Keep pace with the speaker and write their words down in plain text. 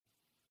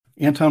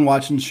Anton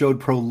Watson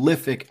showed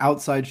prolific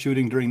outside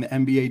shooting during the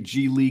NBA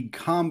G League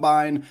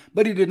Combine,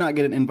 but he did not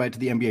get an invite to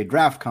the NBA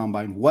Draft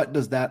Combine. What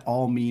does that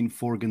all mean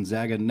for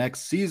Gonzaga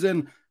next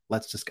season?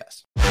 Let's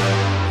discuss.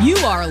 You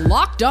are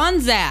Locked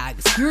On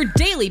Zags, your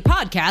daily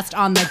podcast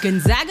on the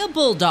Gonzaga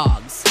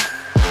Bulldogs.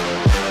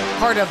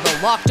 Part of the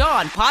Locked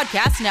On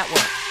Podcast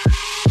Network.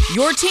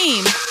 Your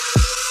team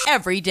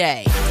every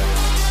day.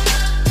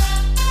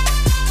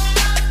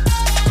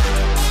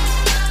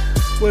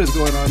 What is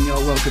going on,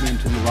 y'all? Welcome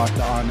into the Locked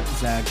On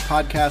Zags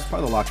podcast,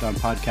 part of the Locked On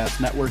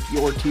Podcast Network,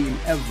 your team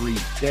every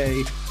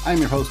day. I'm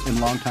your host and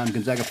longtime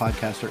Gonzaga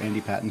podcaster,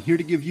 Andy Patton, here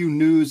to give you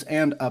news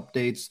and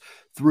updates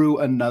through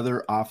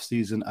another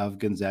offseason of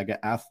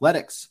Gonzaga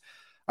athletics.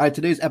 All right,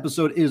 today's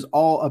episode is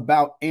all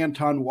about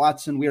Anton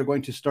Watson. We are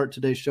going to start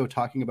today's show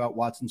talking about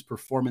Watson's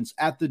performance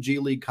at the G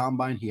League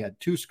Combine. He had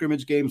 2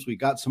 scrimmage games. We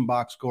got some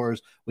box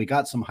scores. We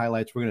got some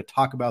highlights. We're going to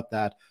talk about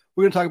that.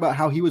 We're going to talk about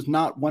how he was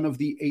not one of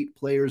the 8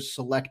 players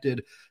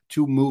selected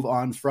to move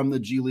on from the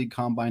G League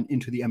Combine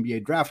into the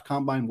NBA Draft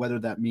Combine, whether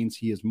that means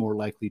he is more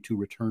likely to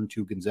return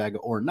to Gonzaga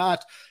or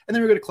not. And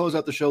then we're going to close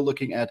out the show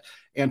looking at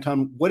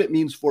Anton, what it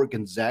means for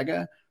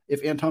Gonzaga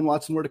if Anton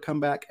Watson were to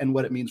come back, and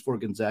what it means for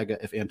Gonzaga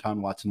if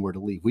Anton Watson were to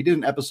leave. We did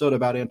an episode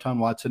about Anton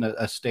Watson,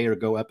 a stay or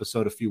go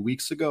episode a few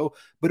weeks ago,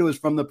 but it was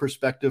from the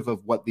perspective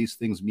of what these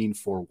things mean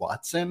for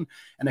Watson.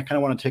 And I kind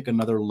of want to take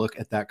another look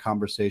at that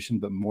conversation,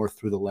 but more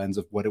through the lens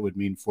of what it would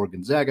mean for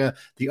Gonzaga,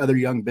 the other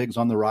young bigs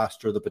on the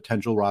roster, the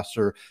potential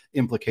roster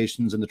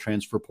implications in the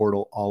transfer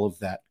portal, all of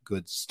that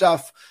good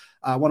stuff.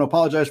 I want to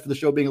apologize for the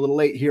show being a little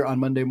late here on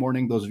Monday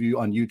morning. Those of you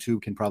on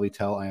YouTube can probably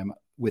tell I am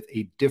with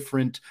a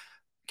different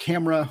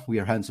camera. We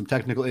are having some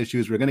technical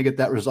issues. We're going to get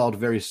that resolved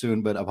very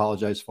soon, but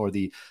apologize for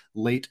the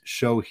late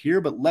show here.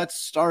 But let's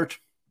start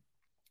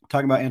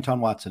talking about Anton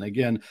Watson.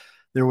 Again,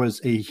 there was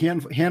a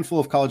handful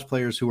of college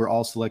players who were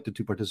all selected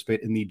to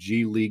participate in the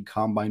G League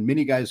Combine.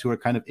 Many guys who are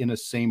kind of in a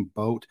same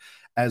boat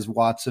as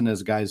Watson,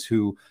 as guys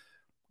who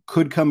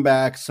could come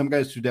back, some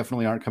guys who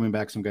definitely aren't coming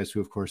back, some guys who,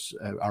 of course,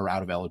 are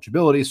out of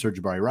eligibility. Serge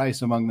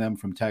Rice among them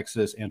from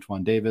Texas,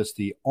 Antoine Davis,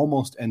 the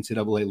almost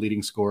NCAA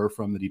leading scorer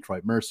from the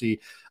Detroit Mercy,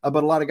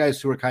 but a lot of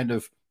guys who are kind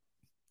of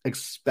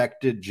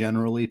expected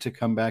generally to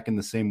come back in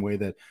the same way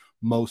that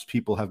most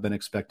people have been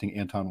expecting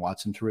Anton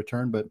Watson to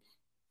return. But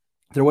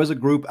there was a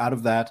group out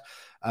of that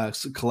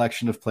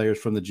collection of players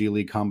from the G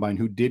League Combine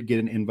who did get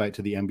an invite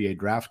to the NBA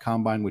Draft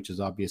Combine, which is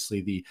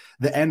obviously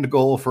the end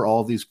goal for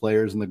all of these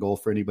players and the goal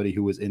for anybody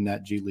who was in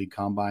that G League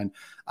Combine.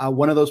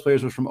 One of those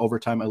players was from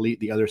Overtime Elite.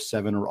 The other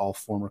 7 are all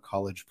former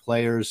college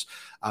players.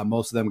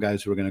 Most of them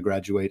guys who are going to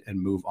graduate and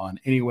move on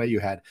anyway. You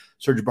had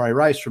Serge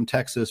Rice from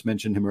Texas,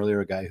 mentioned him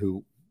earlier, a guy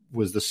who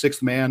was the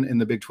 6th man in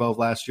the Big 12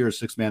 last year,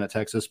 6th man at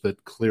Texas,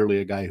 but clearly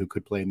a guy who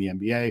could play in the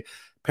NBA.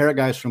 Pair of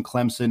guys from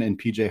Clemson and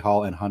PJ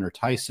Hall and Hunter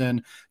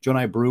Tyson.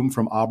 Jonai Broom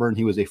from Auburn.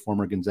 He was a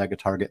former Gonzaga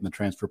target in the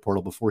transfer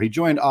portal before he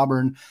joined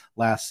Auburn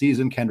last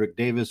season. Kendrick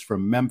Davis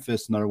from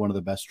Memphis, another one of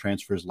the best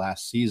transfers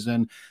last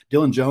season.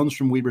 Dylan Jones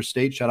from Weber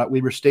State. Shout out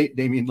Weber State,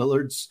 Damian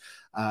Lillard's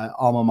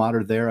alma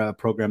mater there, a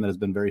program that has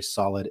been very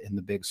solid in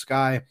the Big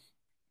Sky.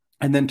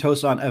 And then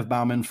Tosan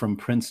Evbauman from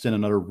Princeton,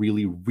 another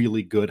really,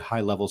 really good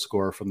high-level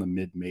scorer from the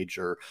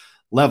mid-major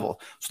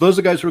level. So those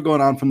are the guys who are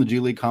going on from the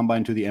G League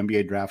Combine to the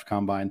NBA Draft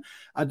Combine.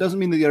 Doesn't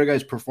mean that the other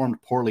guys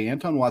performed poorly.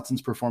 Anton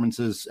Watson's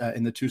performances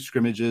in the 2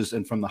 scrimmages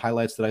and from the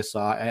highlights that I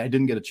saw, I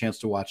didn't get a chance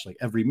to watch like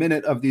every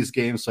minute of these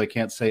games, so I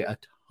can't say a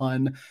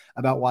ton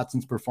about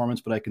Watson's performance,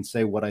 but I can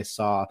say what I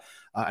saw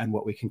and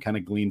what we can kind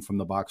of glean from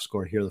the box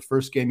score here. The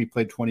first game, he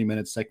played 20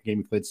 minutes. Second game,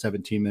 he played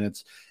 17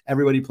 minutes.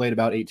 Everybody played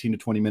about 18 to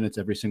 20 minutes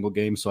every single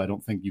game, so I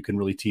don't think you can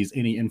really tease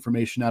any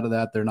information out of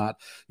that. They're not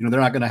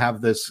going to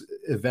have this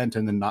event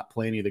and then not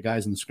play any of the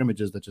guys in the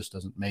scrimmages. That just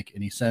doesn't make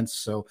any sense.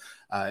 So,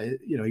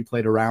 he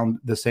played around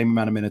the same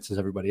amount of minutes as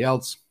everybody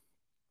else.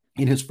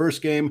 In his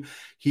first game,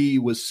 he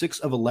was 6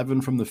 of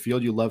 11 from the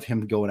field. You love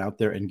him going out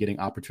there and getting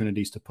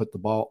opportunities to put the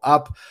ball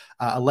up.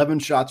 11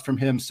 shots from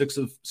him, 6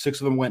 of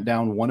them went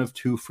down, 1 of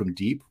 2 from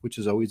deep, which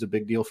is always a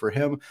big deal for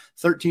him.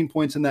 13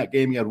 points in that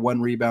game. He had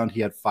 1 rebound. He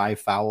had 5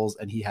 fouls,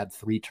 and he had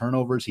 3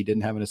 turnovers. He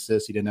didn't have an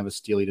assist. He didn't have a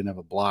steal. He didn't have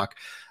a block.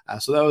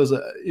 So that was,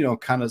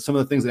 kind of some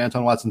of the things that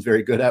Anton Watson's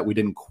very good at. We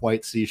didn't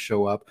quite see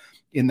show up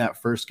in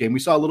that first game. We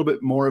saw a little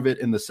bit more of it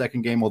in the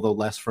second game, although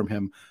less from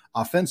him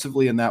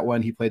offensively in that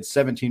one. He played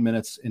 17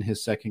 minutes in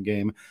his second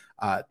game,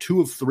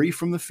 2 of 3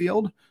 from the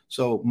field.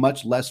 So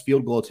much less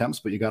field goal attempts,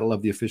 but you got to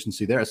love the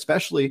efficiency there,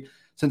 especially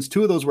since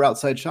 2 of those were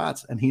outside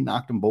shots and he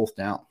knocked them both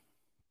down.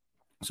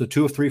 So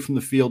 2 of 3 from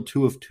the field,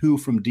 2 of 2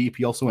 from deep.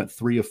 He also went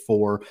 3 of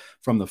 4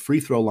 from the free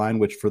throw line,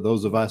 which for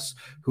those of us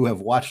who have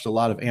watched a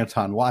lot of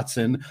Anton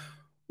Watson,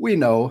 we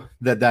know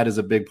that is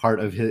a big part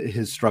of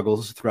his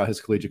struggles throughout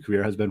his collegiate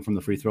career has been from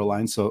the free throw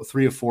line. So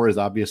 3 of 4 is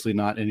obviously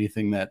not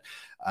anything that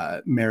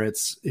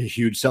merits a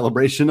huge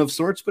celebration of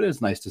sorts, but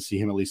it's nice to see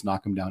him at least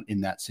knock him down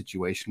in that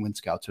situation when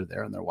scouts are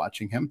there and they're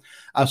watching him.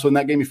 So in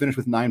that game, he finished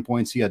with 9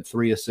 points. He had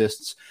 3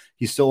 assists.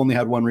 He still only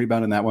had 1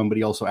 rebound in that one, but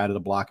he also added a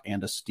block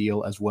and a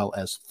steal, as well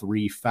as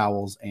 3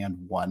 fouls and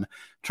 1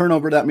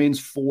 turnover. That means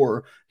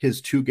for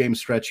his 2-game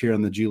stretch here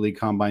in the G League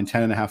Combine,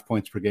 10.5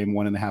 points per game,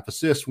 1.5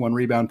 assists, 1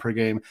 rebound per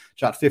game,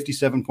 shot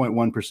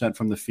 57.1%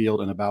 from the field,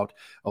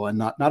 and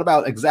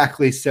not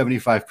exactly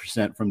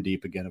 75% from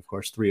deep. Again, of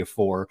course, 3 of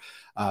 4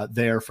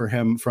 there for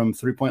him from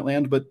 3-point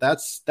land, but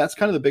that's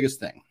kind of the biggest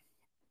thing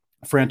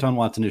for Anton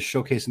Watson, is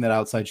showcasing that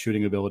outside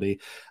shooting ability.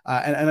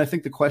 And I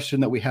think the question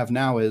that we have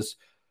now is,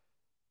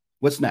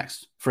 what's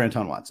next for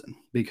Anton Watson?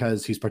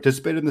 Because he's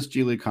participated in this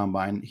G League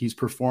Combine. He's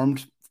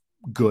performed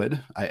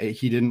good.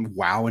 He didn't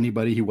wow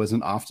anybody. He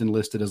wasn't often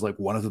listed as like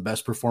one of the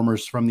best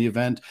performers from the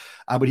event,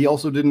 but he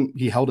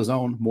held his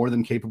own more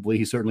than capably.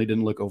 He certainly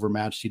didn't look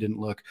overmatched. He didn't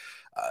look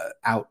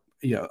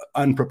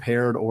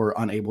unprepared or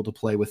unable to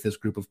play with this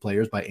group of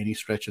players by any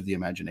stretch of the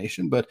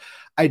imagination. But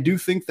I do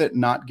think that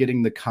not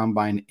getting the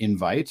Combine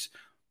invite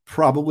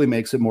probably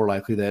makes it more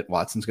likely that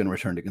Watson's going to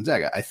return to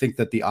Gonzaga. I think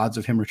that the odds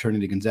of him returning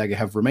to Gonzaga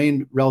have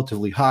remained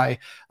relatively high.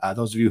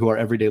 Those of you who are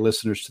everyday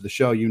listeners to the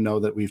show, you know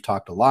that we've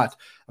talked a lot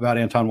about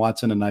Anton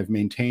Watson, and I've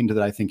maintained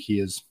that I think he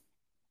is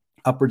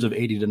upwards of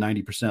 80 to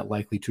 90%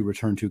 likely to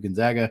return to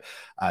Gonzaga.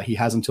 He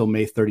has until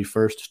May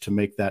 31st to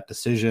make that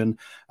decision.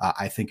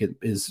 I think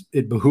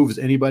it behooves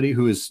anybody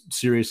who is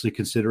seriously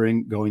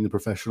considering going the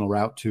professional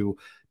route to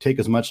take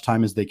as much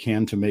time as they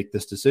can to make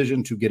this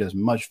decision, to get as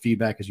much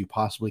feedback as you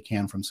possibly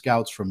can from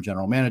scouts, from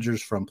general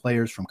managers, from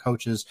players, from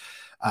coaches,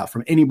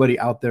 from anybody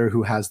out there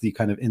who has the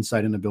kind of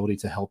insight and ability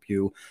to help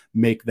you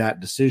make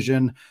that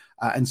decision.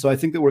 And so I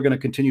think that we're going to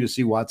continue to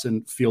see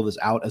Watson feel this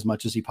out as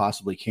much as he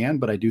possibly can,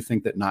 but I do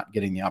think that not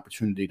getting the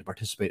opportunity to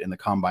participate in the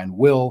Combine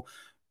will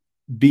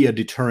be a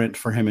deterrent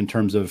for him in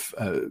terms of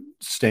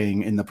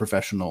staying in the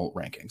professional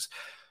rankings.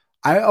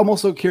 I'm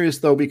also curious,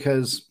 though,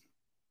 because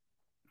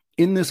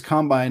in this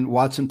Combine,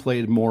 Watson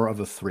played more of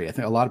a 3. I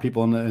think a lot of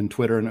people in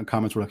Twitter and in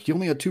comments were like, he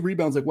only had 2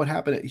 rebounds. Like, what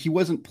happened? He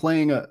wasn't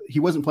playing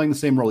the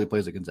same role he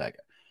plays at Gonzaga.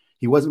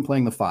 He wasn't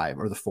playing the 5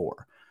 or the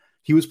 4.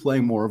 He was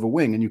playing more of a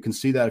wing. And you can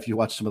see that if you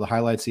watch some of the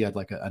highlights. He had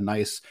like a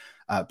nice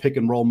pick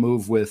and roll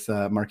move with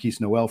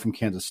Marquise Noel from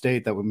Kansas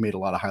State that made a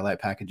lot of highlight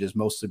packages,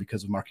 mostly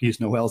because of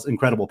Marquise Noel's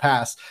incredible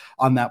pass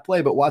on that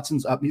play. But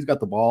Watson's up. He's got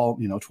the ball,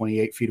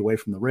 28 feet away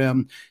from the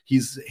rim.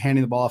 He's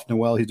handing the ball off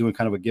Noel. He's doing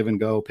kind of a give and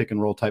go, pick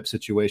and roll type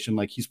situation.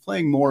 Like, he's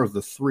playing more of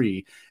the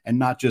 3 and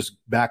not just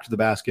back to the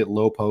basket,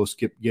 low post,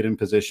 get in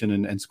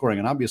position and scoring.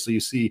 And obviously you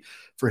see,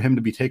 for him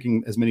to be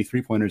taking as many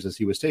 3-pointers as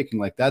he was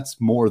taking, like,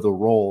 that's more the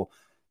role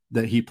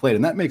that he played.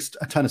 And that makes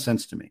a ton of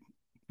sense to me,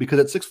 because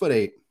at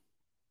 6'8",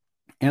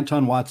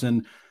 Anton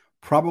Watson,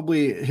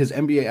 probably his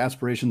NBA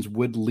aspirations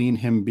would lean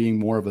him being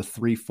more of a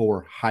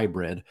 3-4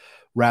 hybrid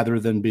rather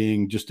than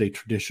being just a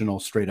traditional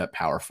straight up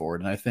power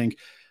forward. And I think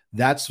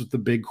that's the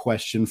big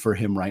question for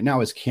him right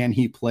now is, can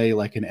he play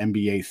like an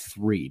NBA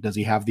 3? Does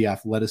he have the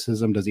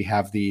athleticism? Does he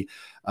have the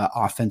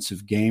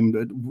offensive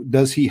game?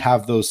 Does he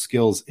have those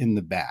skills in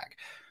the bag?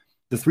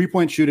 The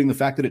 3-point shooting, the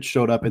fact that it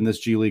showed up in this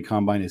G League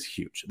Combine is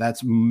huge.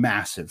 That's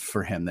massive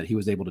for him that he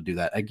was able to do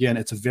that. Again,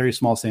 it's a very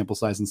small sample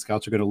size, and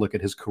scouts are going to look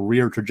at his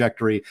career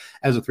trajectory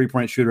as a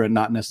 3-point shooter and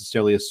not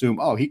necessarily assume,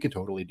 oh, he can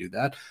totally do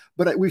that.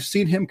 But we've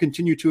seen him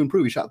continue to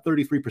improve. He shot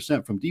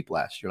 33% from deep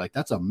last year. Like,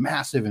 that's a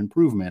massive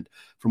improvement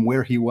from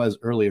where he was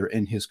earlier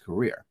in his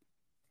career.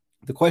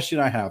 The question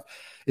I have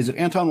is, if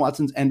Anton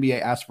Watson's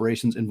NBA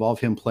aspirations involve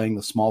him playing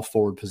the small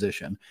forward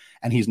position,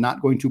 and he's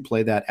not going to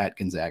play that at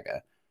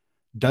Gonzaga,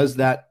 does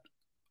that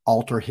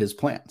alter his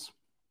plans?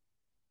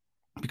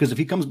 Because if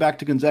he comes back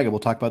to Gonzaga, we'll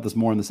talk about this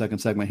more in the second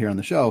segment here on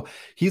the show,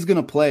 he's going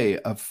to play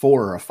a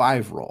 4 or a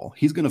 5 role.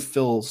 He's going to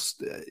fill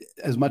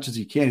as much as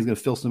he can. He's going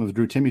to fill some of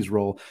Drew Timmy's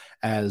role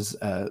as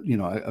a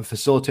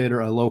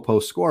facilitator, a low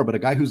post scorer, but a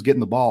guy who's getting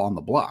the ball on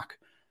the block.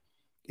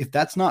 If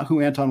that's not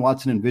who Anton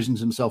Watson envisions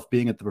himself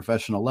being at the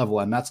professional level,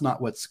 and that's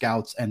not what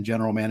scouts and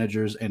general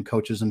managers and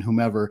coaches and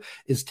whomever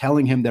is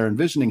telling him they're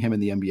envisioning him in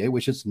the NBA,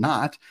 which it's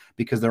not,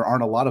 because there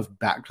aren't a lot of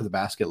back to the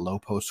basket low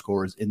post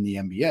scorers in the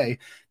NBA,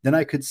 then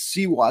I could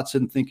see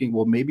Watson thinking,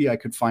 well, maybe I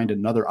could find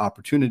another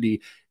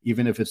opportunity,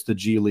 even if it's the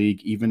G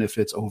League, even if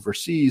it's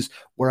overseas,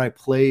 where I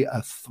play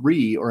a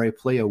 3 or I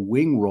play a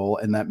wing role,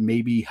 and that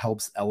maybe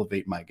helps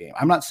elevate my game.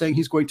 I'm not saying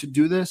he's going to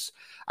do this.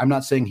 I'm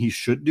not saying he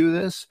should do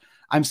this.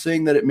 I'm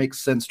saying that it makes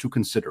sense to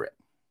consider it,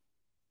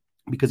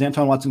 because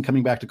Anton Watson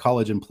coming back to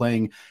college and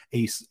playing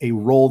a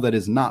role that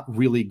is not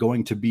really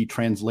going to be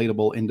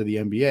translatable into the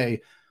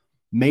NBA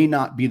may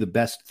not be the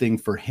best thing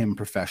for him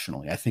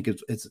professionally. I think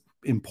it's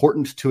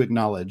important to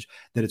acknowledge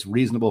that it's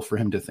reasonable for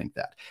him to think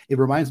that. It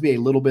reminds me a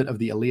little bit of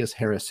the Elias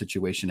Harris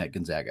situation at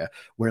Gonzaga,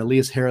 where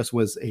Elias Harris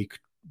was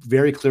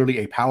very clearly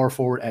a power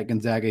forward at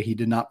Gonzaga. He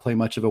did not play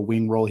much of a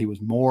wing role. He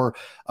was more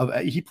of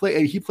he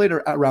played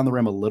around the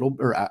rim a little,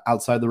 or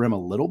outside the rim a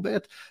little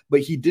bit, but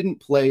he didn't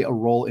play a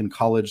role in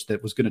college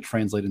that was going to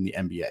translate in the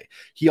NBA.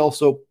 He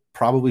also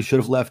probably should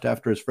have left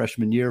after his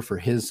freshman year for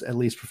his at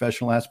least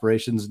professional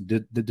aspirations,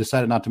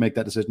 decided not to make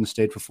that decision,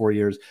 stayed for 4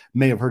 years,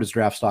 may have hurt his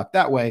draft stock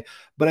that way.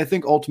 But I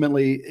think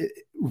ultimately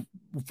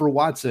for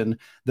Watson,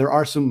 there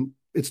are some,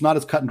 it's not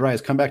as cut and dry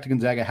as come back to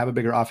Gonzaga, have a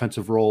bigger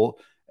offensive role.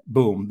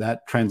 Boom,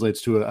 that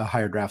translates to a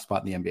higher draft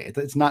spot in the NBA.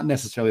 It's not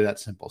necessarily that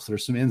simple. So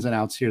there's some ins and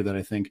outs here that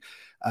I think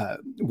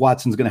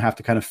Watson's going to have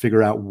to kind of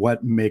figure out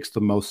what makes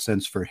the most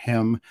sense for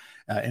him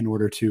in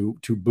order to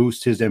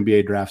boost his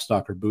NBA draft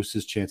stock or boost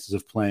his chances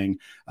of playing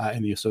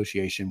in the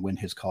association when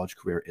his college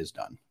career is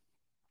done.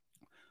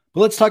 But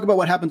let's talk about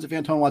what happens if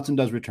Anton Watson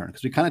does return,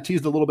 because we kind of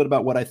teased a little bit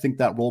about what I think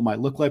that role might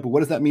look like. But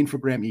what does that mean for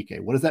Graham Ike?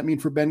 What does that mean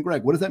for Ben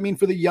Gregg? What does that mean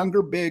for the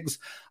younger bigs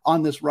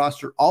on this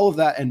roster? All of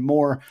that and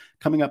more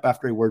coming up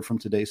after a word from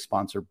today's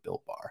sponsor,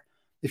 Built Bar.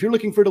 If you're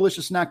looking for a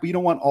delicious snack, but you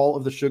don't want all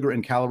of the sugar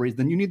and calories,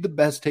 then you need the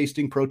best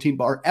tasting protein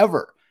bar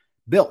ever.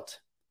 Built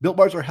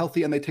bars are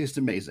healthy and they taste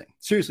amazing.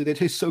 Seriously, they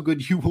taste so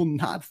good you will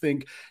not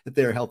think that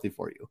they are healthy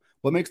for you.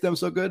 What makes them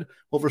so good?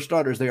 Well, for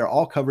starters, they are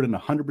all covered in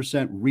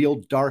 100% real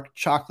dark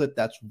chocolate.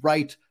 That's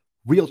right,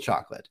 real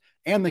chocolate.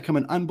 And they come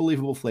in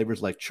unbelievable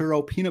flavors like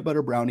churro, peanut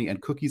butter brownie,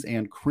 and cookies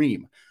and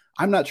cream.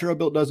 I'm not sure how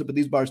Built does it, but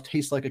these bars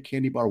taste like a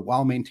candy bar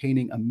while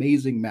maintaining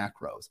amazing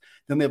macros.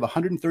 Then they have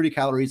 130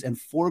 calories and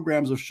 4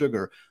 grams of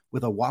sugar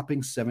with a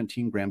whopping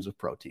 17 grams of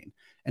protein.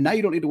 And now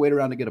you don't need to wait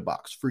around to get a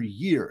box. For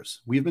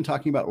years, we've been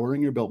talking about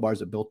ordering your Built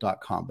bars at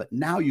Built.com, but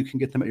now you can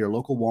get them at your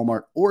local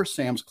Walmart or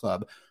Sam's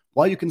Club,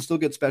 while you can still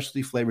get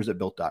specialty flavors at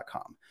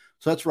Built.com.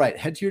 So that's right.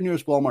 Head to your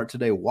nearest Walmart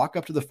today, walk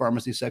up to the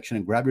pharmacy section,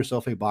 and grab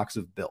yourself a box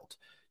of Built.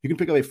 You can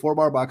pick up a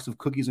 4-bar box of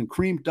cookies and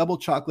cream, double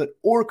chocolate,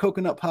 or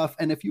coconut puff.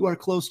 And if you are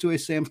close to a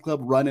Sam's Club,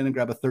 run in and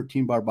grab a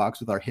 13-bar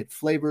box with our hit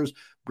flavors,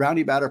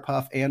 brownie batter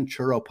puff, and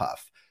churro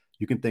puff.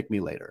 You can thank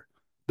me later.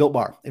 Built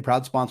Bar, a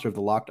proud sponsor of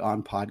the Locked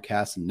On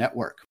Podcast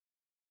Network.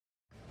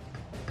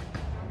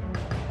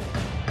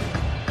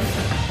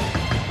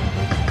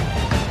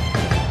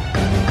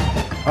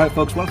 All right,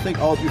 folks, I want to thank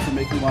all of you for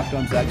making Locked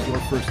On Zags your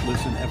first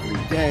listen every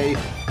day.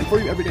 And for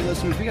you everyday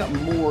listeners, we got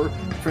more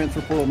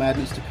transfer portal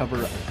madness to cover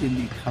in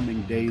the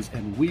coming days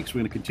and weeks. We're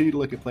going to continue to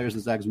look at players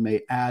the Zags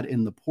may add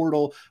in the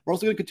portal. We're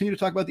also going to continue to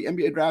talk about the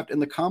NBA draft and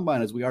the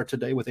combine, as we are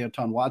today with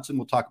Anton Watson.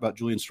 We'll talk about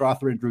Julian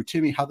Strawther and Drew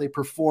Timme, how they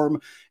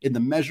perform in the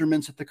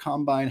measurements at the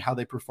combine, how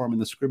they perform in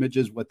the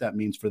scrimmages, what that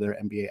means for their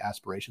NBA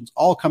aspirations,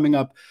 all coming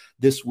up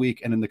this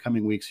week and in the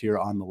coming weeks here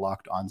on the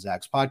Locked On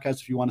Zags podcast.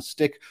 If you want to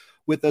stick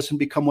with us and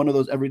become one of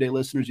those everyday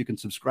listeners, you can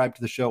subscribe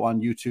to the show on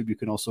YouTube. You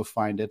can also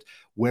find it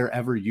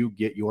wherever you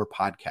get your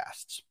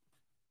podcasts.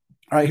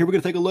 All right, here we're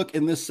going to take a look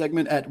in this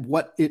segment at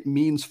what it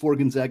means for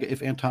Gonzaga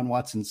if Anton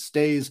Watson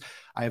stays.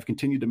 I have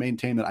continued to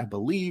maintain that I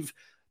believe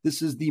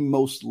this is the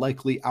most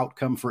likely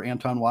outcome for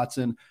Anton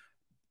Watson.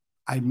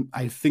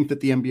 I think that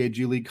the NBA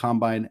G League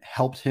Combine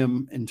helped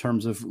him in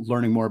terms of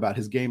learning more about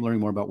his game, learning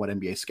more about what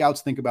NBA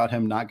scouts think about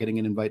him, not getting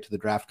an invite to the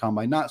draft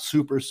combine. Not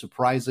super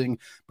surprising,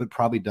 but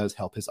probably does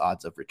help his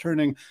odds of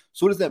returning.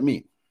 So what does that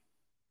mean?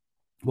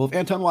 Well, if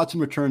Anton Watson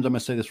returns, I'm going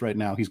to say this right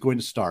now, he's going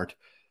to start.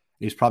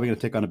 He's probably going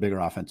to take on a bigger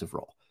offensive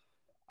role.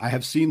 I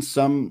have seen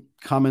some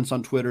comments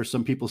on Twitter,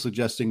 some people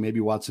suggesting maybe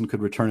Watson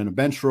could return in a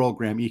bench role.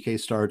 Graham Ike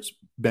starts,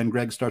 Ben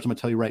Gregg starts. I'm going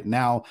to tell you right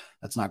now,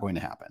 that's not going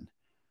to happen.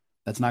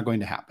 That's not going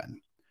to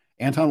happen.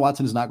 Anton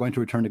Watson is not going to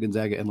return to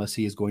Gonzaga unless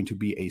he is going to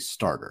be a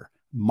starter.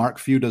 Mark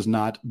Few does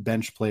not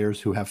bench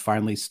players who have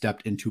finally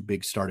stepped into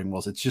big starting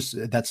roles. It's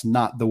just, that's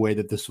not the way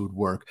that this would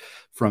work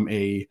from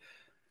a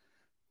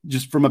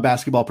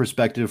basketball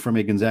perspective, from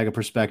a Gonzaga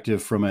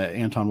perspective, from a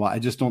Anton Watson. I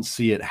just don't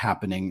see it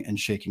happening and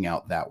shaking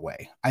out that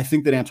way. I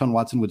think that Anton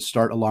Watson would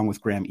start along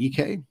with Graham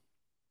Ike,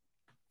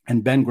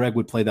 and Ben Gregg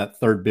would play that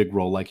third big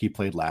role like he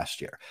played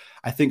last year.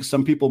 I think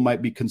some people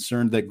might be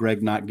concerned that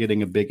Gregg not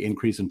getting a big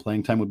increase in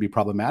playing time would be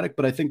problematic,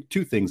 but I think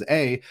two things.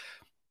 A,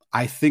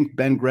 I think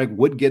Ben Gregg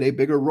would get a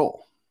bigger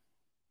role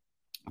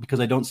because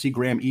I don't see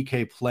Graham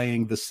Ike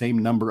playing the same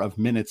number of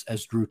minutes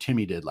as Drew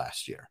Timme did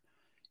last year.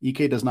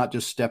 Ike does not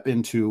just step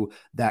into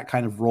that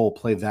kind of role,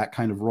 play that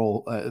kind of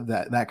role,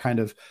 that kind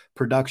of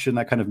production,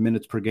 that kind of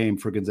minutes per game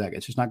for Gonzaga.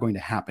 It's just not going to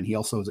happen. He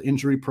also is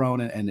injury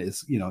prone and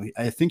is,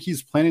 I think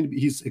he's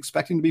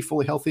expecting to be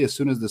fully healthy as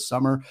soon as this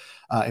summer.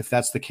 If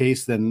that's the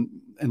case,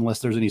 then unless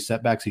there's any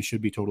setbacks, he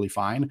should be totally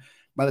fine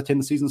by the time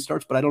the season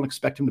starts, but I don't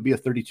expect him to be a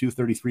 32,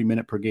 33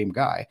 minute per game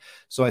guy.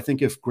 So I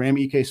think if Graham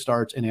Ike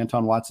starts and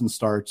Anton Watson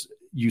starts,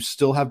 you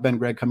still have Ben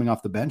Gregg coming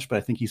off the bench, but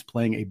I think he's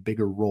playing a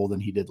bigger role than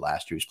he did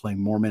last year. He's playing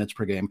more minutes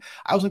per game.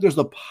 I also think there's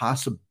the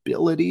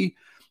possibility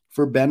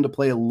for Ben to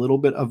play a little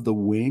bit of the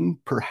wing,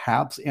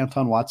 perhaps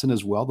Anton Watson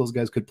as well. Those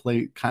guys could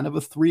play kind of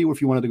a three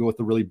if you wanted to go with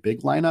the really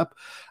big lineup.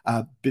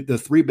 The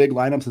three big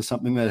lineups is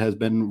something that has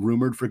been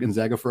rumored for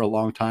Gonzaga for a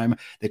long time.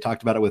 They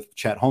talked about it with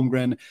Chet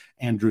Holmgren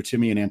and Drew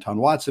Timme and Anton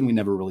Watson. We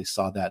never really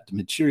saw that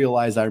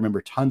materialize. I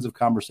remember tons of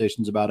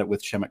conversations about it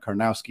with Shemet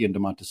Karnowski and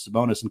Domantas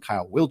Sabonis and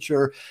Kyle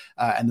Wiltshire.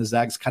 And the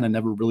Zags kind of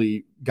never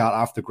really got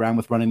off the ground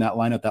with running that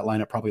lineup. That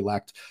lineup probably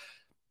lacked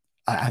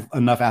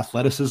enough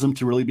athleticism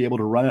to really be able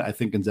to run it. I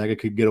think Gonzaga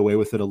could get away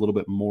with it a little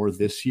bit more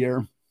this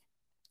year.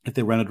 if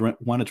they wanted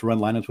to run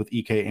lineups with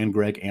EK and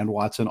Greg and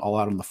Watson all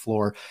out on the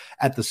floor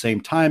at the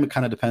same time. It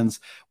kind of depends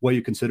what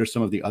you consider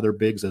some of the other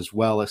bigs as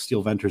well. As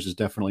Steele Venters is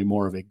definitely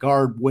more of a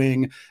guard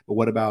wing, but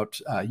what about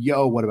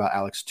what about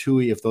Alex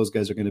Tui, if those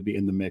guys are going to be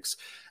in the mix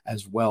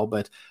as well?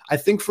 But I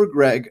think for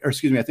I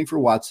think for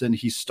Watson,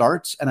 he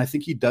starts, and I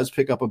think he does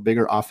pick up a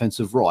bigger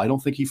offensive role. I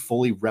don't think he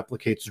fully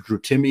replicates Drew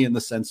Timme in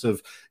the sense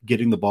of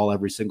getting the ball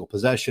every single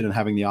possession and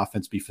having the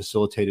offense be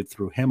facilitated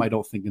through him. I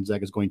don't think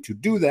Gonzaga is going to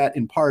do that,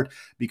 in part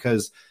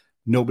because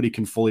nobody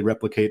can fully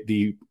replicate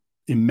the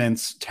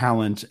immense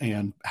talent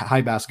and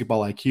high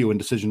basketball IQ and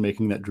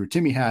decision-making that Drew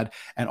Timme had.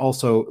 And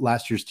also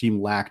last year's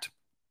team lacked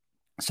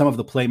some of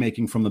the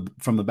playmaking from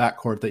the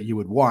backcourt that you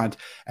would want,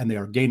 and they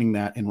are gaining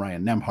that in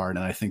Ryan Nembhard. And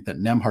I think that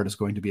Nembhard is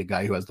going to be a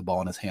guy who has the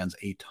ball in his hands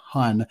a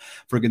ton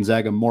for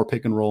Gonzaga, more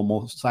pick and roll,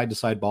 more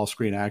side-to-side ball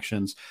screen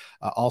actions,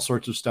 all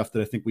sorts of stuff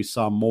that I think we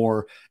saw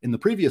more in the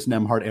previous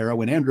Nembhard era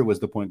when Andrew was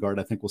the point guard.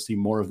 I think we'll see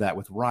more of that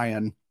with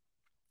Ryan.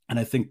 And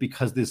I think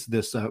because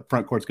this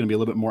front court is going to be a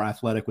little bit more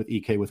athletic with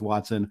EK, with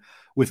Watson,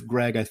 with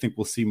Greg, I think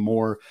we'll see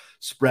more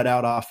spread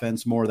out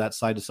offense, more of that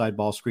side-to-side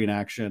ball screen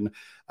action,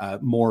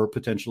 more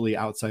potentially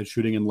outside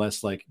shooting, and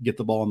less like get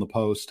the ball in the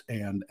post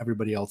and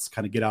everybody else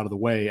kind of get out of the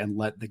way and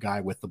let the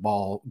guy with the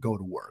ball go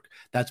to work.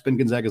 That's been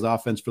Gonzaga's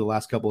offense for the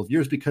last couple of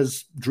years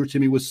because Drew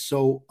Timme was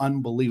so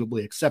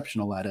unbelievably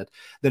exceptional at it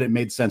that it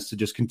made sense to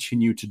just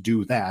continue to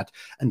do that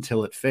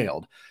until it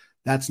failed.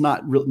 That's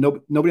not real.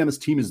 Nobody on this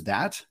team is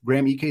that.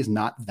 Graham Ike is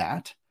not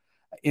that.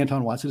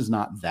 Anton Watson is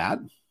not that.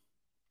 And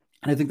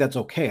I think that's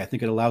okay. I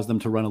think it allows them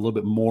to run a little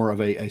bit more of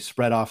a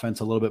spread offense,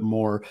 a little bit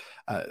more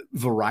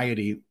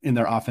variety in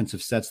their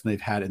offensive sets than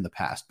they've had in the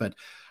past. But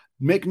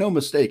make no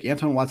mistake,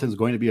 Anton Watson is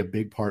going to be a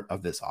big part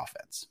of this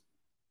offense.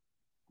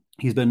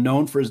 He's been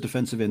known for his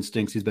defensive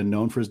instincts. He's been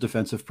known for his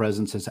defensive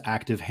presence, his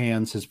active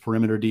hands, his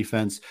perimeter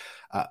defense.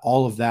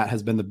 All of that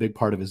has been the big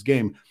part of his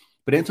game.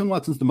 But Anton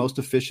Watson's the most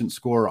efficient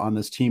scorer on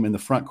this team in the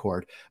front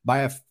court by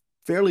a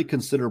fairly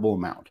considerable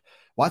amount.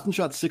 Watson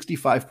shot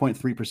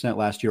 65.3%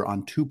 last year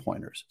on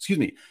two-pointers.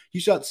 He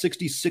shot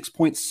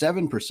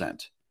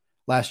 66.7%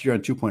 last year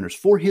on two-pointers.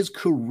 For his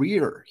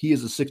career, he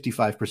is a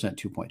 65%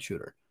 two-point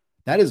shooter.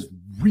 That is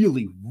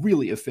really,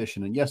 really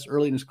efficient. And yes,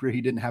 early in his career,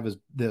 he didn't have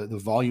the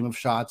volume of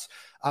shots,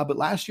 but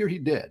last year he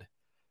did.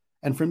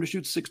 And for him to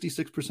shoot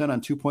 66%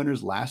 on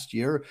two-pointers last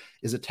year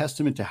is a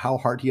testament to how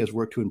hard he has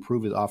worked to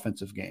improve his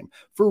offensive game.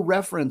 For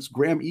reference,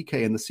 Graham Ike,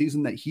 in the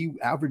season that he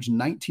averaged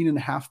 19 and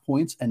a half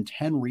points and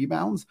 10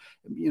 rebounds,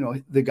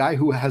 the guy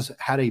who has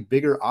had a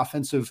bigger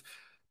offensive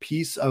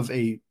he's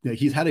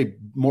had a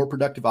more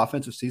productive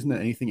offensive season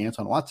than anything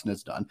Anton Watson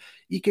has done.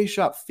 Ike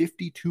shot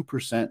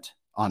 52%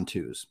 on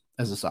twos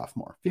as a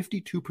sophomore,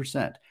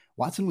 52%.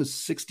 Watson was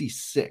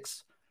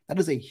 66%. That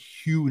is a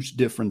huge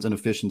difference in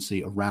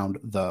efficiency around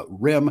the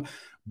rim.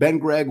 Ben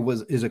Gregg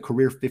is a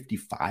career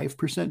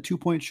 55%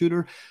 two-point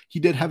shooter. He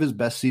did have his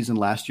best season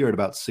last year at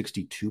about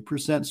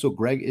 62%. So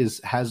Gregg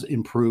has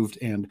improved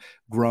and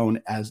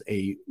grown as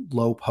a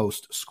low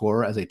post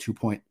scorer, as a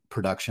two-point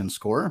production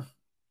scorer.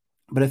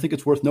 But I think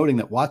it's worth noting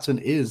that Watson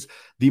is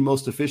the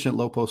most efficient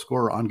low post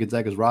scorer on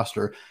Gonzaga's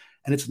roster,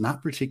 and it's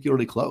not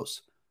particularly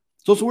close.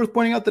 It's also worth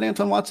pointing out that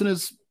Anton Watson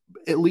is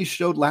at least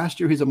showed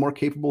last year he's a more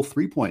capable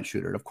three-point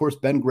shooter. And of course,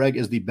 Ben Gregg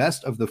is the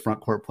best of the front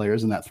court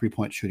players in that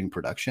three-point shooting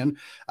production.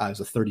 He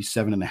was a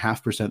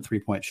 37.5%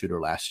 three-point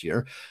shooter last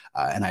year.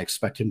 And I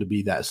expect him to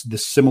be this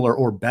similar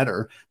or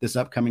better this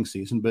upcoming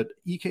season. But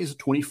EK is a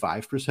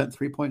 25%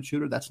 three-point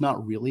shooter. That's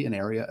not really an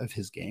area of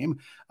his game.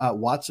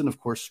 Watson, of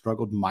course,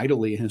 struggled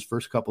mightily in his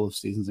first couple of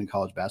seasons in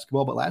college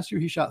basketball, but last year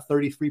he shot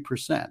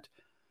 33%.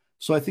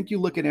 So I think you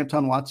look at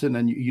Anton Watson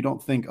and you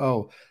don't think,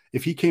 oh,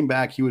 if he came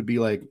back, he would be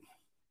like,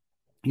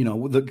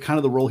 the kind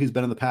of the role he's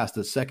been in the past,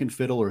 the second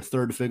fiddle or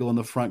third fiddle in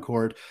the front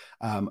court,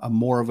 a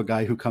more of a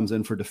guy who comes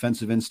in for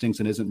defensive instincts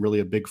and isn't really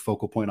a big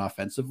focal point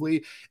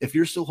offensively. If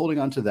you're still holding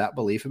on to that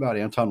belief about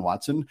Anton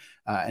Watson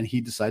and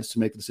he decides to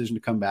make the decision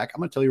to come back, I'm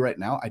going to tell you right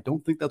now, I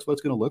don't think that's what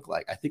it's going to look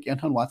like. I think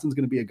Anton Watson's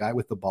going to be a guy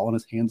with the ball in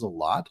his hands a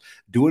lot,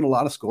 doing a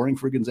lot of scoring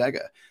for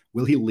Gonzaga.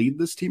 Will he lead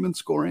this team in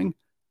scoring?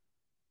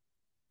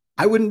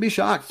 I wouldn't be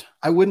shocked.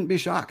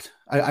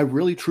 I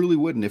really, truly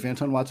wouldn't. If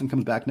Anton Watson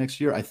comes back next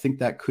year, I think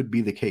that could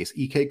be the case.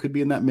 EK could be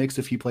in that mix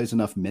if he plays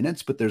enough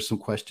minutes, but there's some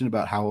question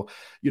about how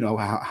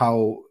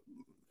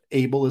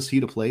able is he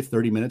to play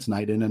 30 minutes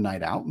night in and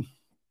night out.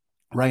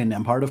 Ryan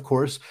Nembhard, of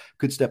course,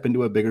 could step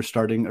into a bigger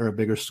starting or a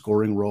bigger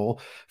scoring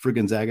role for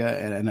Gonzaga,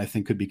 and I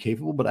think could be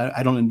capable, but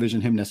I don't envision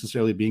him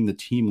necessarily being the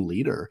team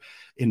leader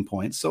in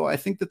points. So I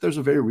think that there's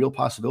a very real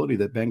possibility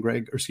that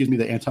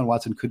that Anton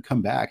Watson could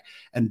come back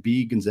and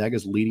be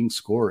Gonzaga's leading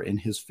scorer in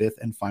his fifth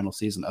and final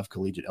season of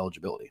collegiate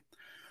eligibility.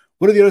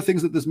 What are the other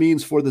things that this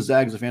means for the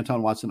Zags if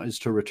Anton Watson is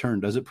to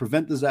return? Does it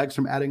prevent the Zags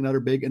from adding another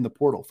big in the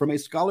portal? From a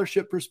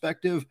scholarship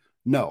perspective,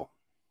 no.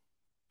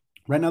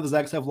 Right now, the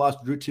Zags have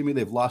lost Drew Timme,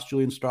 they've lost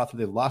Julian Strother,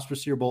 they've lost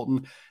Rasir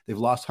Bolton, they've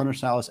lost Hunter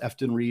Salas,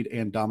 Efton Reed,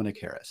 and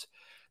Dominic Harris.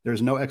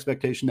 There's no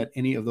expectation that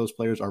any of those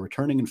players are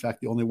returning. In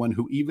fact, the only one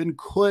who even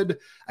could,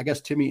 I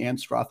guess Timmy and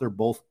Strother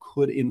both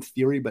could in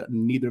theory, but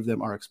neither of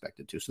them are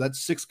expected to. So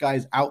that's 6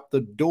 guys out the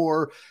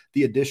door.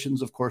 The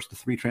additions, of course, the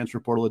 3 transfer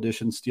portal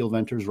additions, Steele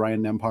Venters,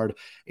 Ryan Nembhard,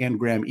 and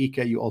Graham Ike.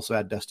 You also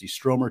add Dusty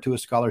Stromer to a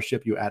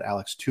scholarship. You add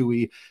Alex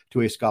Tui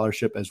to a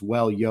scholarship as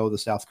well. Yo, the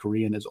South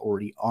Korean, is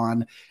already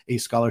on a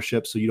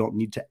scholarship, so you don't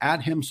need to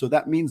add him. So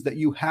that means that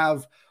you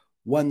have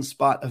 1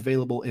 spot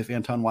available if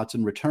Anton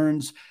Watson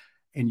returns,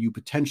 and you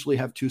potentially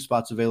have 2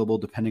 spots available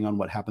depending on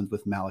what happens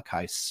with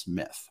Malachi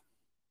Smith.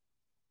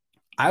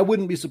 I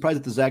wouldn't be surprised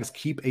if the Zags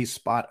keep a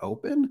spot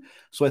open.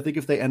 So I think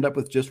if they end up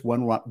with just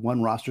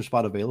one roster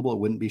spot available, it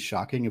wouldn't be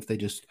shocking if they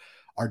just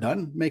are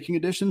done making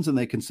additions and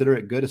they consider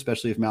it good,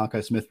 especially if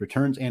Malachi Smith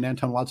returns and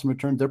Anton Watson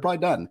returns. They're probably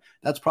done.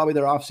 That's probably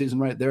their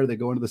offseason right there. They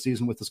go into the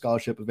season with the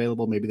scholarship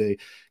available. Maybe they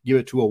give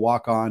it to a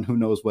walk-on. Who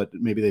knows what?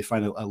 Maybe they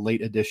find a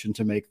late addition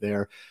to make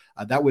there.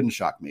 That wouldn't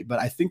shock me. But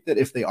I think that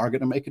if they are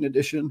going to make an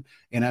addition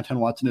and Anton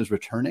Watson is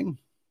returning,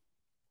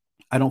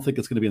 I don't think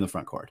it's going to be in the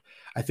front court.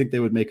 I think they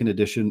would make an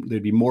addition.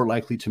 They'd be more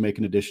likely to make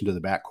an addition to the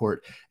backcourt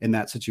in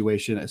that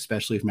situation,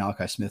 especially if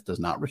Malachi Smith does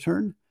not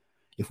return.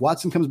 If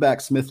Watson comes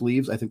back, Smith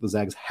leaves, I think the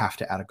Zags have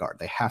to add a guard.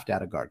 They have to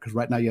add a guard because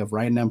right now you have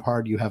Ryan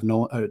Nembhard, you have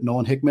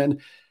Nolan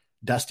Hickman.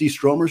 Dusty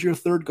Stromer's your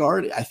third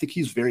guard. I think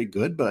he's very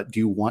good, but do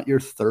you want your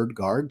third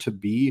guard to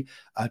be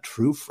a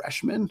true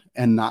freshman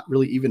and not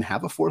really even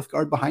have a fourth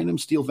guard behind him?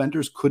 Steele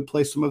Venters could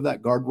play some of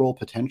that guard role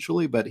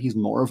potentially, but he's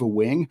more of a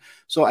wing.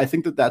 So I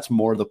think that that's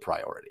more the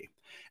priority.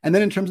 And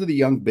then in terms of the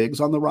young bigs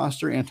on the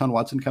roster, Anton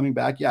Watson coming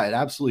back, yeah, it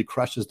absolutely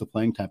crushes the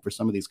playing time for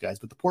some of these guys.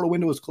 But the portal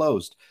window is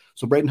closed.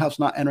 So Braden Huff's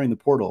not entering the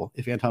portal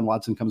if Anton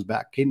Watson comes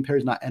back. Caden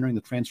Perry's not entering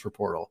the transfer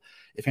portal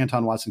if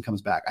Anton Watson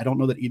comes back. I don't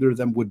know that either of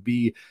them would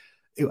be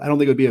 – I don't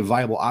think it would be a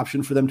viable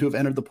option for them to have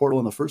entered the portal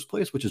in the first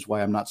place, which is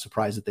why I'm not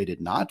surprised that they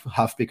did not.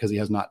 Huff because he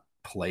has not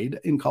played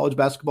in college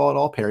basketball at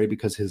all. Perry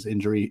because his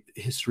injury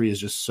history is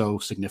just so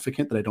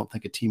significant that I don't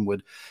think a team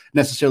would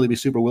necessarily be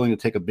super willing to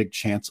take a big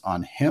chance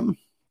on him.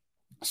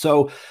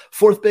 So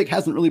fourth big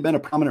hasn't really been a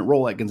prominent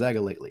role at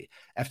Gonzaga lately.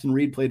 Efton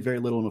Reed played very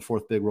little in a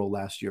fourth big role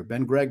last year.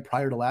 Ben Gregg,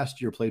 prior to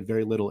last year, played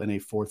very little in a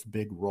fourth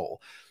big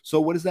role. So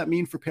what does that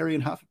mean for Perry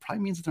and Huff? It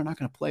probably means that they're not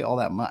going to play all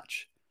that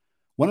much.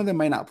 One of them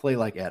might not play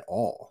like at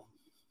all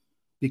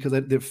because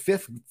the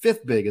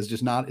fifth big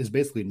is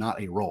basically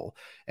not a role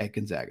at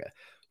Gonzaga.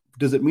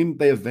 Does it mean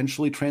they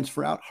eventually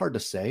transfer out? Hard to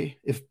say.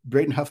 If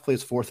Braden Huff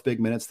plays fourth big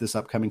minutes this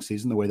upcoming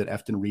season, the way that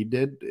Efton Reed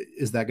did,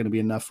 is that going to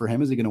be enough for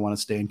him? Is he going to want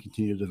to stay and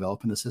continue to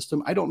develop in the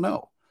system? I don't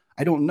know.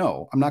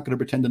 I'm not going to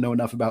pretend to know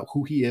enough about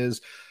who he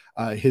is,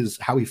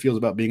 how he feels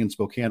about being in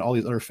Spokane, all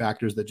these other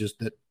factors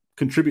that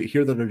contribute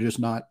here that are just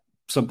not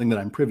something that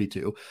I'm privy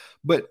to.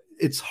 But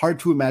it's hard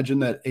to imagine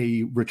that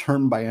a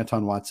return by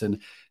Anton Watson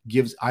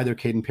gives either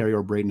Caden Perry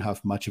or Braden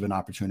Huff much of an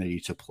opportunity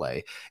to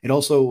play. It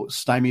also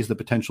stymies the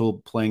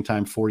potential playing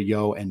time for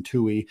Yo and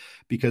Tui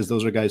because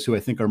those are guys who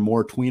I think are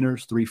more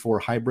tweeners, 3-4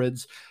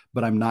 hybrids,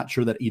 but I'm not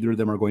sure that either of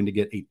them are going to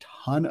get a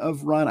ton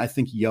of run. I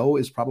think Yo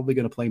is probably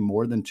going to play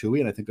more than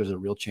Tui, and I think there's a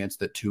real chance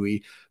that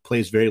Tui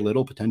plays very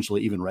little,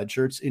 potentially even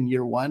redshirts in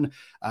year one,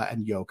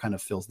 and Yo kind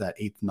of fills that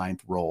 8th,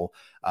 9th role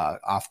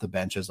off the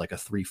bench as like a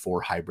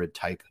 3-4 hybrid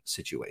type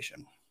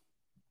situation.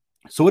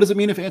 So what does it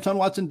mean if Anton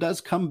Watson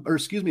does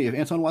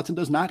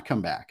not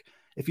come back?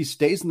 If he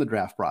stays in the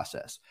draft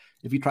process,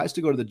 if he tries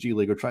to go to the G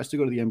League or tries to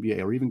go to the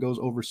NBA or even goes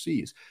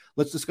overseas?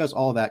 Let's discuss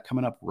all of that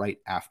coming up right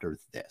after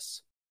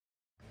this.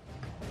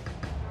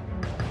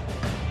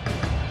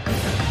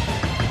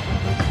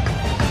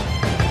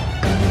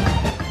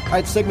 All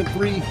right, segment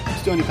 3,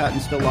 Stoney Patton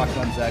still locked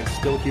on Zags,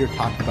 still here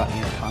talking about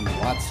Anton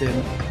Watson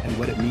and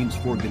what it means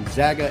for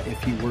Gonzaga if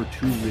he were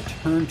to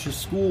return to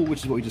school,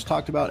 which is what we just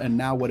talked about, and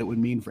now what it would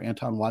mean for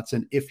Anton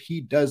Watson if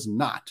he does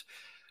not.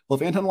 Well,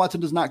 if Anton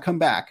Watson does not come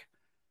back,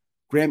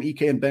 Graham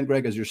Ike and Ben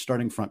Gregg as your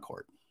starting front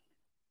court.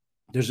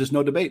 There's just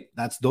no debate.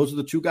 Those are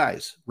the 2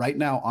 guys right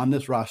now on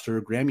this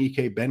roster. Graham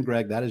Ike, Ben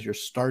Gregg, that is your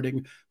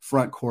starting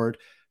front court.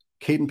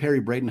 Caden Perry,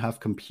 Braden Huff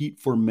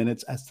compete for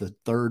minutes as the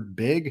third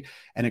big,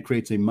 and it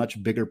creates a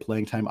much bigger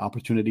playing time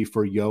opportunity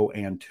for Yo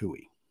and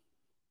Tui.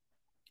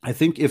 I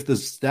think if the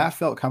staff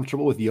felt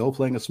comfortable with Yo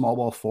playing a small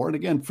ball 4, and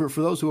again, for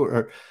those who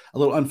are a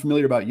little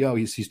unfamiliar about Yo,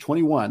 he's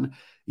 21,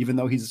 even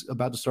though he's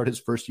about to start his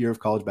first year of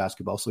college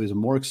basketball. So he's a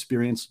more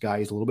experienced guy.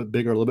 He's a little bit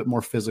bigger, a little bit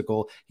more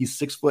physical. He's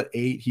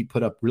 6'8". He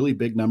put up really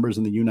big numbers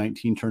in the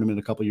U19 tournament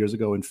a couple years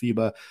ago in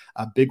FIBA,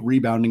 big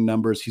rebounding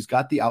numbers. He's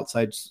got the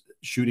outside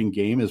shooting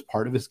game as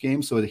part of his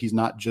game, so that he's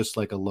not just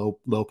like a low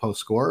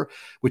post scorer,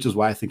 which is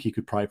why I think he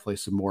could probably play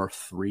some more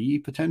 3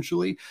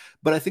 potentially.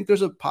 But I think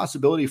there's a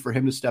possibility for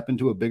him to step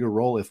into a bigger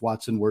role if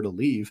Watson were to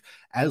leave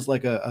as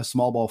like a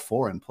small ball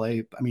 4 and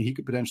play. I mean, he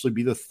could potentially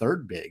be the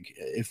third big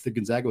if the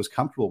Gonzaga was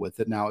comfortable with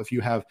it. Now, if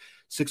you have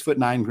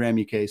 6'9" Graham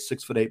Ike,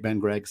 6'8" Ben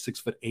Gregg,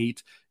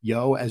 6'8"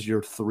 Yo as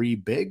your 3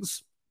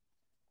 bigs,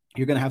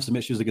 you're going to have some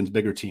issues against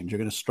bigger teams. You're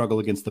going to struggle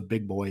against the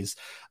big boys.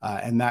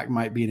 And that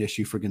might be an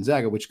issue for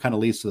Gonzaga, which kind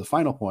of leads to the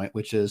final point,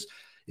 which is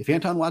if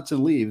Anton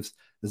Watson leaves,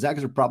 the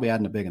Zags are probably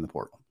adding a big in the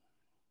portal.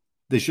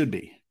 They should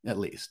be. at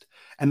least.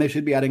 And they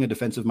should be adding a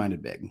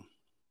defensive-minded big.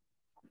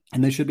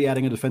 And they should be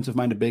adding a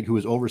defensive-minded big who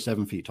is over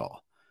 7 feet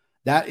tall.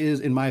 That is,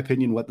 in my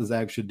opinion, what the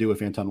Zags should do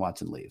if Anton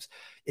Watson leaves.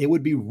 It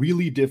would be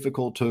really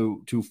difficult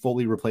to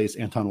fully replace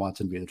Anton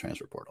Watson via the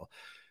transfer portal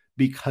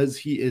because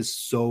he is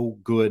so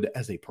good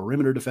as a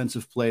perimeter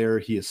defensive player.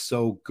 He is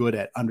so good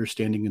at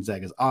understanding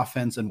Gonzaga's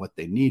offense and what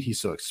they need. He's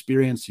so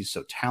experienced. He's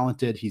so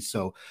talented. He's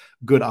so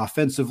good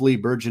offensively,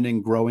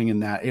 burgeoning, growing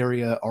in that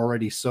area,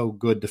 already so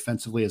good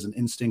defensively as an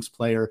instincts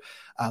player.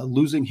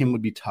 Losing him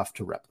would be tough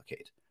to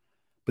replicate.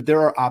 But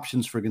there are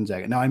options for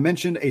Gonzaga. Now, I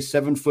mentioned a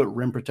 7-foot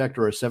rim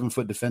protector or a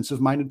 7-foot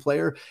defensive-minded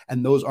player,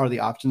 and those are the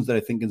options that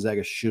I think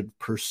Gonzaga should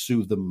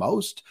pursue the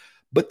most.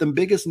 But the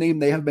biggest name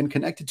they have been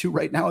connected to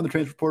right now in the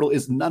transfer portal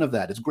is none of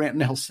that. It's Grant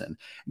Nelson.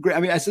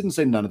 I shouldn't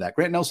say none of that.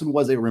 Grant Nelson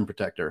was a rim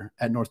protector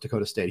at North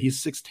Dakota State.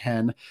 He's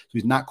 6'10", so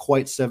he's not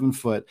quite 7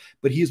 foot,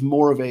 but he's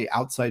more of a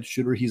outside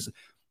shooter. He's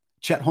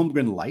Chet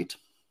Holmgren light.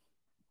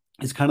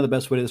 Is kind of the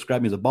best way to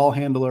describe him. He's a ball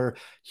handler.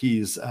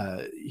 He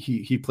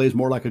plays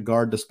more like a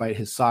guard despite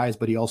his size,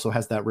 but he also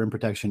has that rim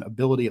protection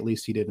ability. At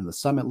least he did in the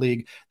Summit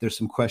League. There's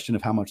some question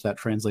of how much that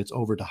translates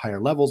over to higher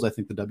levels. I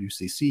think the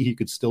WCC, he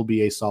could still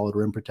be a solid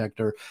rim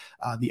protector.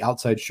 The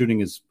outside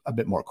shooting is a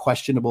bit more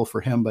questionable for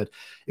him, but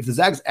if the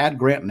Zags add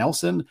Grant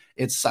Nelson,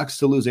 it sucks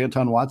to lose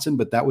Anton Watson,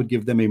 but that would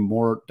give them a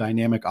more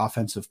dynamic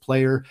offensive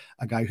player,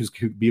 a guy who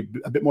could be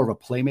a bit more of a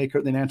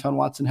playmaker than Anton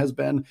Watson has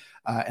been.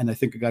 And I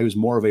think a guy who's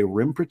more of a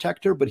rim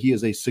protector, but he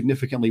is a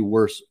significantly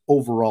worse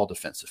overall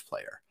defensive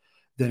player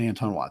than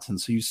Anton Watson.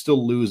 So you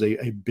still lose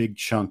a big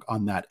chunk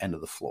on that end of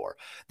the floor.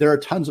 There are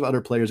tons of other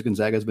players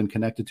Gonzaga has been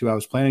connected to. I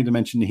was planning to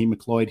mention Naheem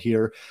McLeod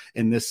here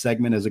in this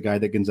segment as a guy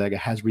that Gonzaga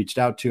has reached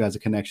out to, as a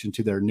connection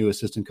to their new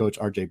assistant coach,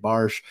 RJ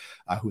Barsh,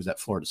 who was at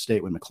Florida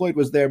State when McLeod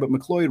was there. But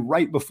McLeod,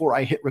 right before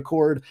I hit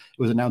record,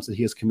 it was announced that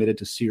he is committed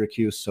to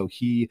Syracuse. So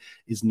he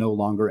is no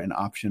longer an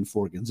option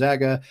for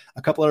Gonzaga.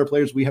 A couple other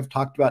players we have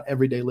talked about,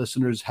 everyday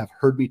listeners have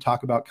heard me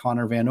talk about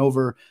Connor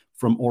Vanover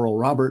from Oral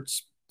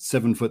Roberts,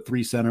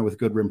 7'3" center with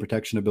good rim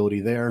protection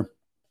ability there.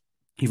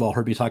 You've all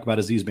heard me talk about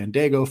Aziz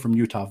Bandago from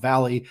Utah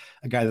Valley,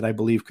 a guy that I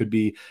believe could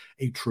be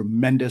a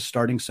tremendous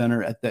starting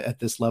center at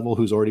this level,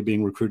 who's already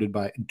being recruited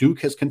by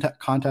Duke. Has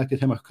contacted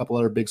him. A couple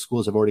other big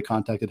schools have already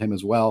contacted him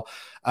as well.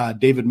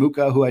 David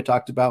Muoka, who I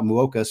talked about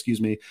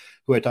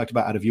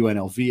out of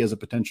UNLV as a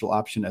potential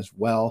option as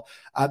well.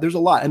 There's a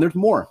lot, and there's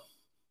more.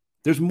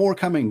 There's more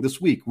coming this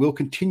week. We'll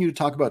continue to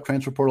talk about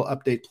transfer portal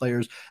update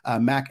players.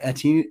 Mac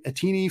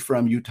Attini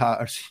from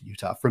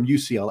from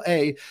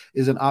UCLA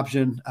is an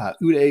option.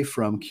 Uday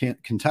from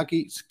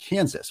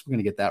Kansas. We're going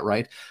to get that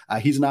right.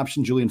 He's an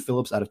option. Julian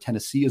Phillips out of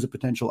Tennessee is a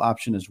potential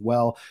option as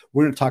well.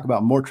 We're going to talk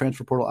about more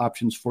transfer portal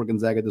options for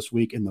Gonzaga this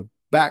week in the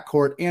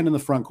backcourt and in the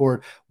front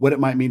court, what it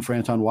might mean for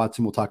Anton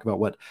Watson. We'll talk about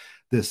what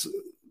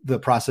the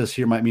process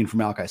here might mean for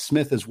Malachi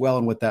Smith as well,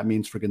 and what that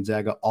means for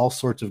Gonzaga. All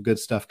sorts of good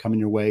stuff coming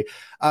your way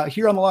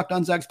here on the Locked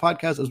On Zags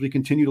podcast as we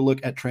continue to look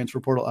at transfer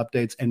portal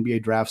updates,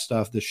 NBA draft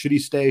stuff. The should he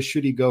stay,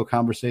 should he go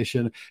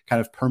conversation kind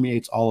of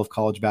permeates all of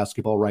college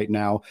basketball right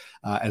now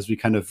as we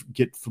kind of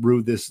get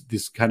through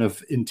this kind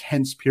of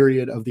intense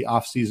period of the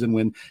offseason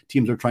when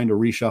teams are trying to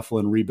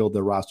reshuffle and rebuild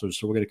their rosters.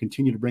 So we're going to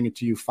continue to bring it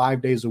to you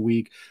 5 days a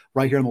week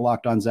right here on the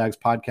Locked On Zags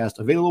podcast,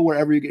 available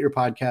wherever you get your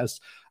podcasts.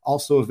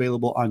 Also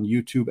available on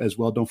YouTube as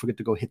well. Don't forget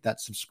to go hit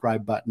that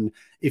subscribe button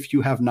if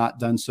you have not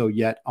done so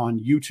yet on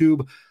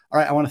YouTube. All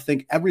right, I want to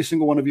thank every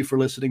single one of you for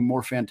listening.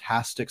 More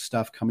fantastic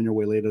stuff coming your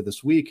way later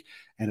this week.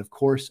 And of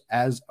course,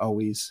 as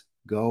always,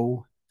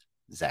 go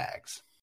Zags.